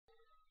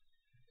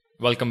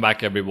Welcome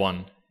back,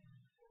 everyone.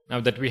 Now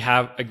that we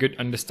have a good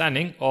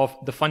understanding of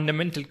the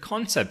fundamental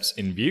concepts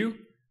in Vue,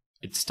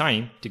 it's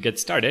time to get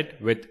started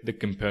with the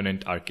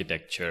component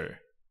architecture.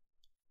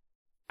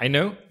 I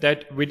know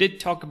that we did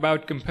talk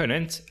about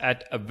components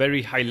at a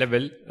very high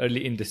level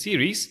early in the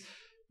series,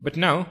 but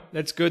now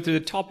let's go through the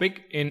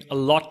topic in a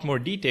lot more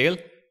detail,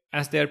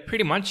 as they are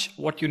pretty much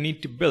what you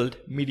need to build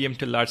medium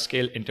to large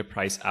scale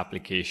enterprise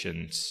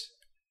applications.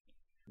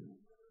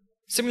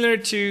 Similar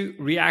to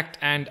React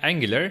and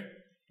Angular,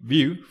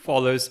 Vue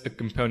follows a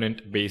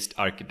component-based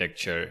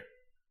architecture.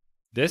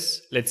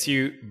 This lets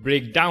you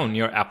break down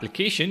your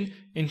application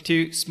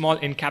into small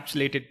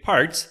encapsulated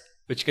parts,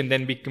 which can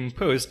then be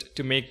composed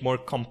to make more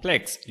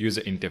complex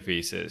user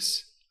interfaces.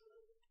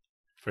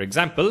 For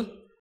example,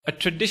 a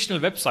traditional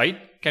website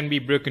can be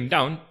broken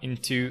down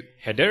into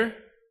header,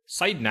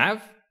 side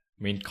nav,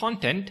 main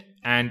content,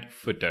 and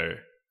footer.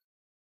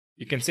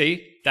 You can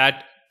say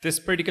that this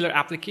particular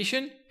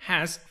application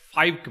has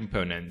 5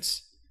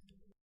 components.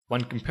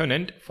 One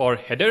component for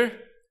header,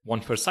 one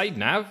for side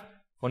nav,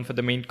 one for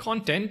the main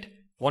content,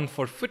 one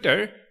for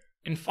footer,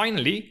 and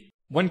finally,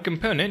 one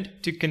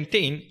component to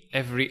contain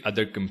every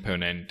other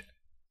component.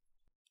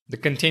 The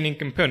containing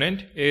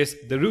component is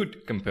the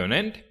root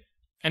component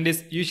and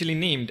is usually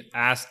named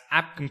as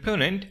app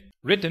component,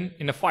 written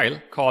in a file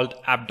called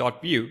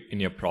app.vue in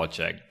your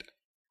project.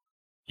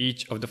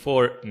 Each of the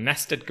 4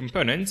 nested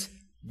components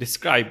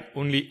describe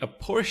only a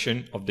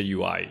portion of the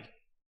UI.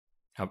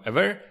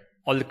 However,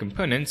 all the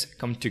components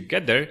come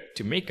together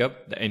to make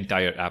up the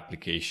entire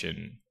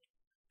application.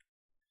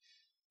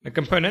 The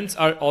components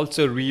are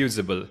also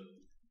reusable.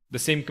 The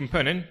same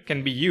component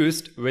can be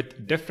used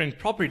with different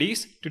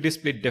properties to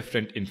display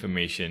different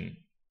information.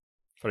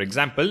 For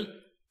example,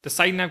 the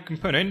side nav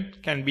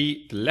component can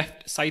be the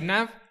left side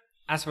nav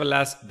as well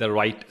as the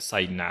right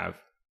side nav.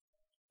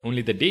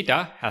 Only the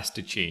data has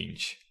to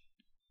change.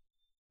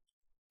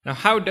 Now,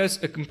 how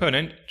does a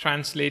component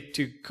translate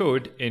to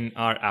code in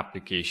our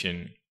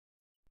application?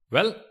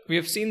 Well, we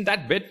have seen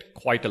that bit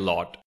quite a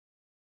lot.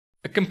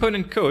 A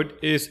component code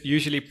is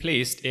usually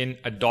placed in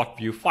a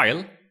 .vue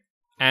file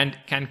and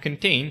can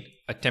contain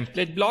a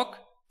template block,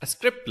 a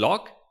script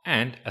block,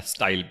 and a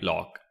style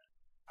block.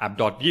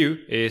 App.vue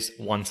is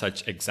one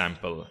such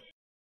example.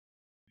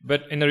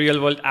 But in a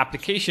real-world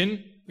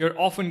application, you're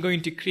often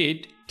going to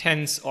create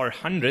tens or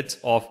hundreds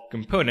of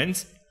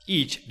components,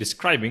 each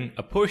describing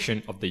a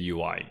portion of the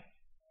UI.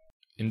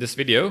 In this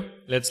video,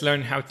 let's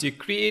learn how to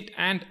create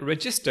and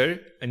register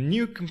a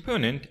new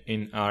component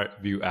in our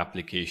Vue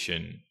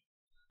application.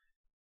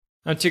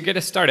 Now, to get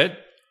us started,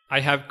 I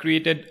have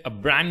created a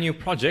brand new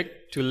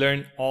project to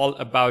learn all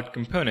about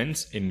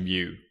components in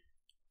Vue.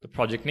 The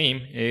project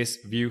name is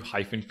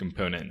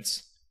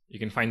Vue-components. You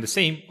can find the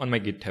same on my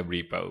GitHub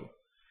repo.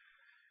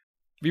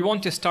 We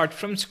want to start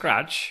from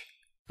scratch,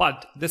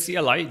 but the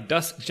CLI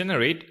does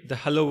generate the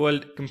Hello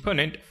World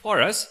component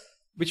for us,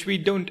 which we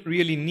don't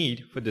really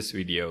need for this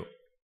video.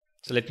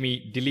 So let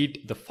me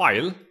delete the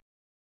file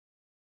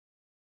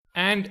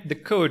and the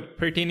code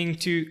pertaining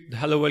to the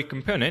Hello World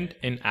component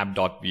in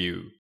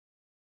app.vue.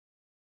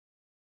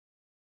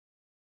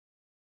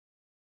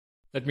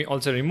 Let me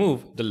also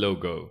remove the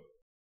logo.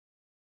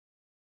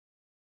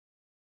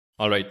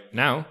 Alright,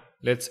 now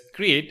let's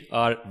create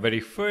our very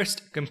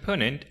first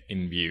component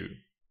in Vue.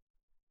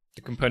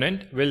 The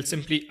component will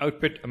simply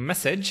output a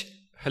message,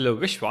 Hello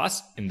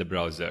Vishwas, in the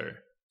browser.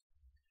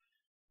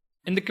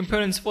 In the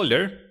components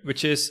folder,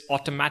 which is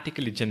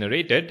automatically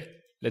generated,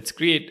 let's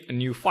create a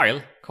new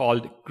file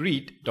called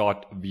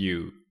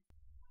greet.vue.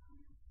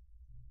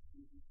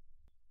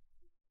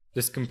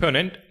 This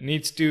component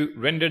needs to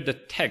render the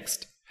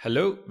text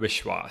Hello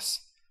Vishwas.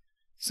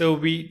 So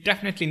we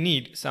definitely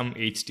need some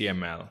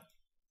HTML.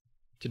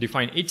 To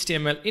define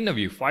HTML in a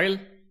Vue file,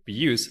 we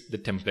use the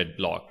template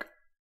block.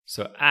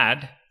 So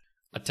add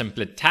a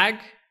template tag,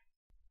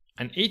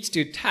 an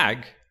h2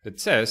 tag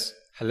that says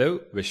Hello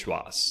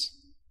Vishwas.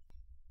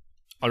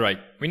 Alright,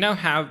 we now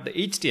have the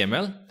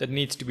HTML that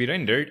needs to be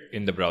rendered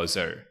in the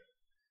browser.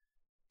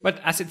 But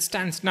as it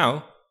stands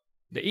now,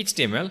 the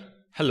HTML,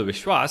 Hello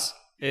Vishwas,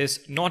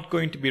 is not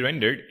going to be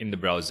rendered in the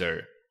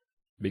browser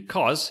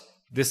because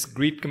this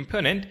greet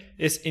component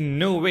is in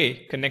no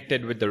way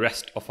connected with the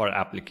rest of our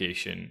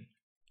application.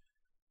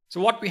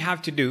 So what we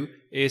have to do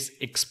is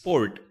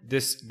export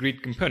this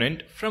greet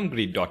component from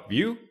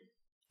greet.vue,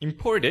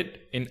 import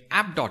it in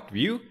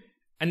app.vue,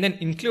 and then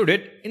include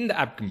it in the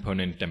app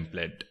component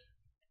template.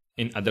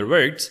 In other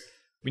words,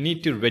 we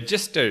need to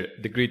register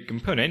the greet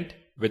component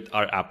with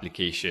our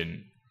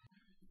application.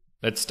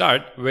 Let's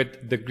start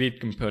with the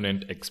greet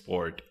component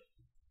export.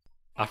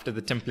 After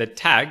the template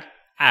tag,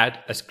 add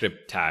a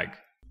script tag.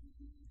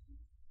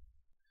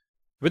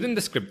 Within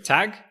the script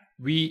tag,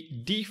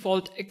 we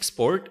default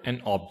export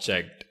an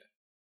object.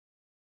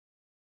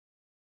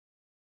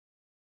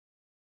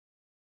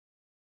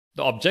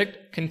 The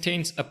object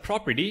contains a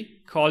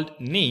property called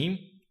name,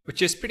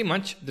 which is pretty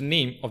much the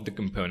name of the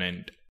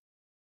component.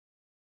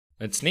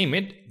 Let's name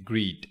it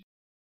greet.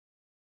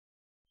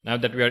 Now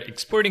that we are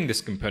exporting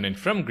this component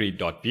from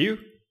greet.vue,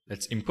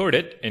 let's import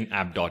it in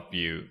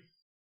app.vue.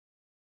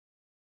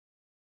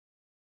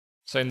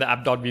 So in the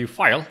app.vue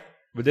file,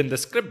 within the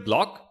script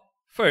block,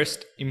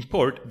 first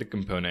import the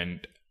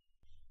component.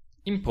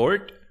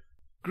 Import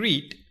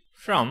greet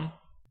from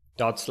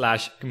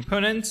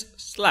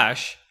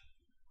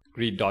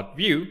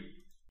 /components/greet.vue,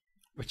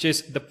 which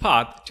is the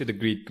path to the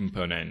greet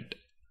component.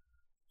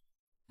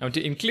 Now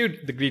to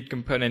include the greet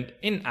component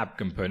in app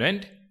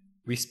component,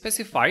 we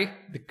specify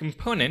the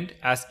component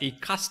as a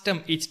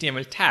custom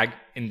HTML tag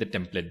in the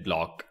template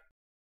block.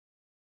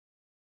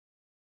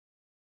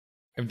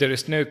 If there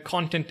is no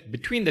content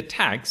between the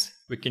tags,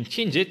 we can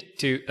change it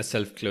to a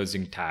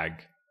self-closing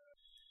tag.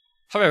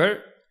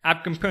 However,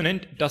 app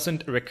component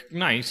doesn't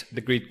recognize the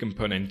greet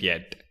component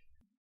yet.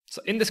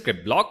 So in the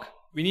script block,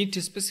 we need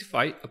to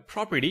specify a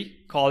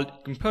property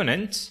called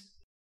components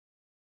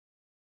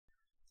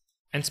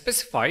and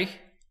specify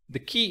the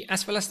key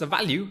as well as the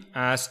value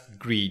as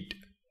greet.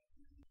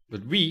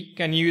 But we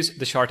can use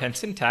the shorthand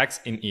syntax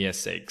in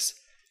ES6.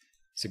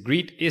 So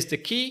greet is the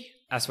key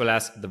as well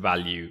as the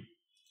value.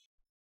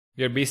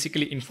 We are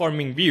basically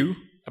informing Vue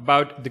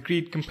about the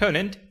greet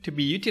component to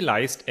be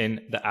utilized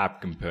in the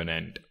app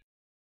component.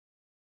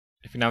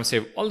 If you now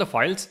save all the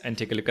files and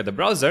take a look at the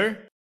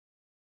browser,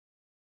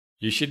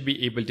 you should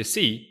be able to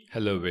see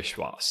Hello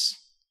Vishwas.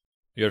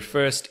 Your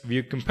first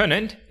Vue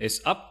component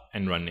is up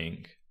and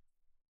running.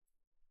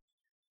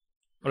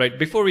 Alright,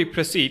 before we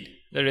proceed,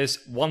 there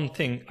is one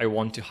thing I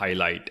want to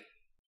highlight.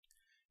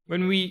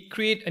 When we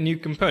create a new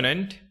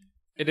component,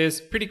 it is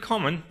pretty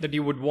common that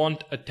you would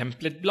want a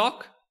template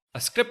block, a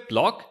script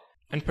block,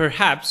 and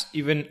perhaps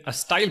even a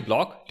style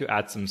block to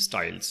add some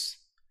styles.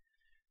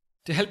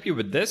 To help you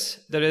with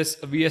this, there is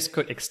a VS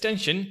Code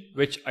extension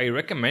which I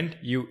recommend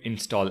you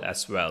install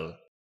as well.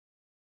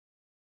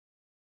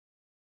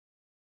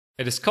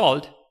 It is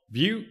called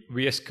Vue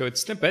VS Code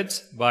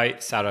Snippets by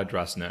Sarah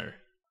Drasner.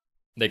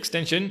 The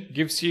extension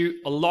gives you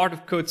a lot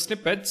of code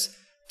snippets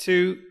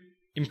to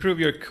improve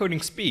your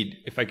coding speed,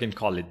 if I can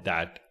call it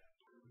that.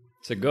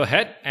 So go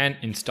ahead and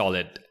install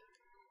it.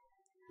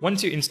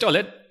 Once you install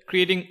it,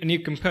 creating a new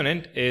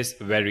component is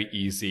very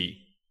easy.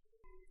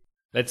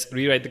 Let's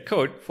rewrite the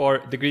code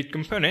for the greet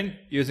component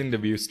using the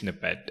Vue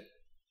snippet.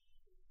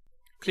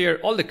 Clear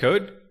all the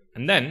code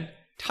and then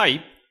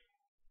type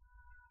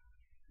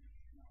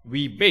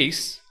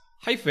vbase-css.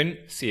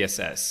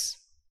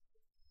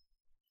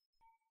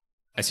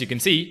 As you can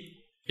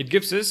see, it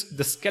gives us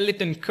the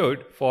skeleton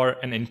code for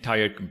an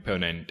entire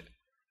component.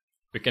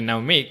 We can now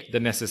make the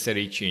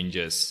necessary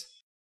changes.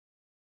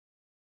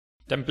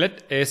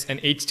 Template is an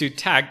h2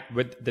 tag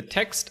with the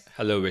text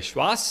Hello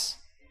Vishwas.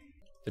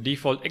 The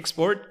default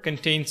export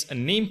contains a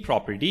name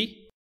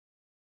property.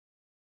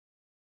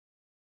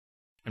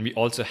 And we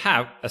also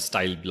have a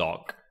style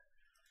block.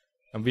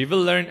 And we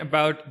will learn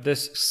about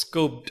this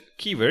scoped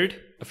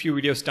keyword a few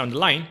videos down the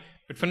line,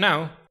 but for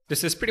now,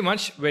 this is pretty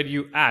much where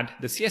you add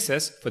the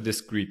CSS for this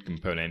greet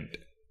component.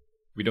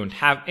 We don't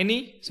have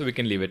any, so we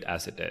can leave it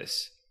as it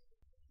is.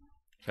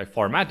 If I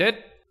format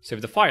it,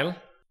 save the file,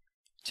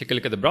 take a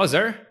look at the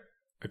browser,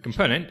 our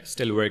component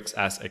still works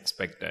as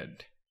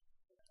expected.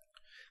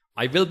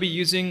 I will be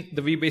using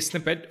the VBase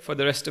snippet for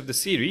the rest of the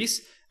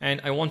series, and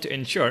I want to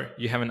ensure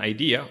you have an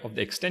idea of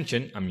the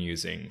extension I'm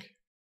using.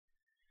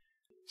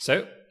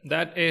 So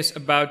that is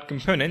about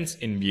components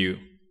in Vue.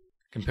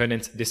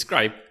 Components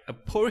describe a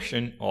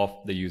portion of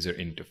the user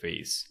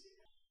interface.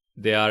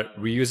 They are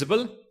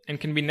reusable and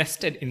can be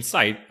nested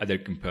inside other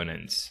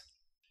components.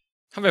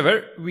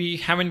 However, we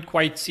haven't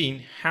quite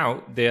seen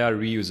how they are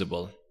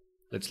reusable.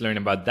 Let's learn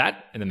about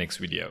that in the next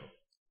video.